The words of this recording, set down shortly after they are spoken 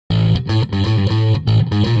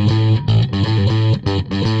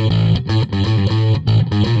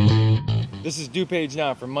This is DuPage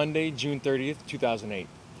Now for Monday, June 30th, 2008.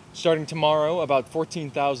 Starting tomorrow, about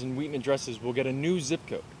 14,000 Wheaton addresses will get a new zip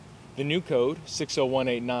code. The new code,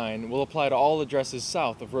 60189, will apply to all addresses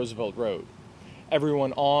south of Roosevelt Road.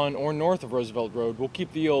 Everyone on or north of Roosevelt Road will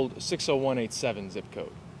keep the old 60187 zip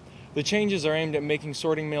code. The changes are aimed at making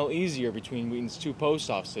sorting mail easier between Wheaton's two post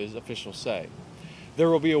offices, officials say. There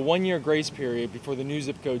will be a one-year grace period before the new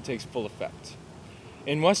zip code takes full effect.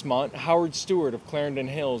 In Westmont, Howard Stewart of Clarendon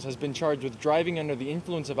Hills has been charged with driving under the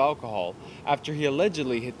influence of alcohol after he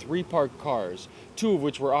allegedly hit 3 parked cars, 2 of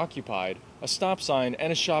which were occupied, a stop sign,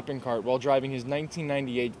 and a shopping cart while driving his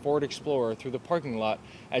 1998 Ford Explorer through the parking lot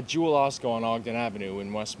at Jewel Osco on Ogden Avenue in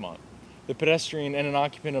Westmont. The pedestrian and an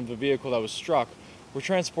occupant of the vehicle that was struck were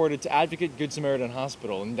transported to Advocate Good Samaritan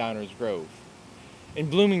Hospital in Downers Grove. In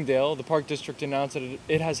Bloomingdale, the Park District announced that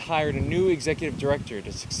it has hired a new executive director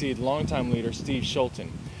to succeed longtime leader Steve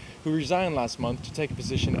Schulten, who resigned last month to take a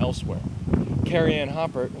position elsewhere. Carrie Ann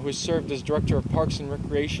Hoppert, who has served as Director of Parks and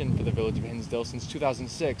Recreation for the Village of Hinsdale since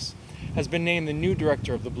 2006, has been named the new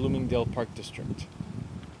director of the Bloomingdale Park District.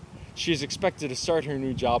 She is expected to start her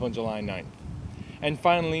new job on July 9th. And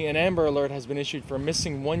finally, an Amber Alert has been issued for a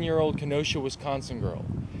missing 1-year-old Kenosha, Wisconsin girl.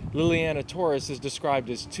 Liliana Torres is described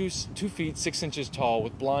as 2 feet 6 inches tall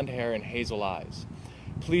with blonde hair and hazel eyes.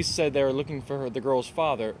 Police said they are looking for the girl's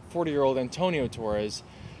father, 40-year-old Antonio Torres.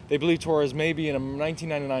 They believe Torres may be in a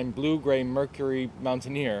 1999 blue-gray Mercury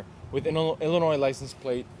Mountaineer with Illinois license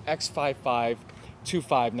plate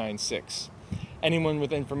X552596. Anyone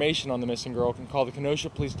with information on the missing girl can call the Kenosha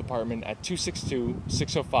Police Department at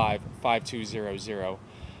 262-605-5200.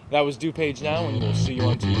 That was DuPage Now, and we'll see you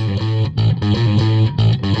on Tuesday.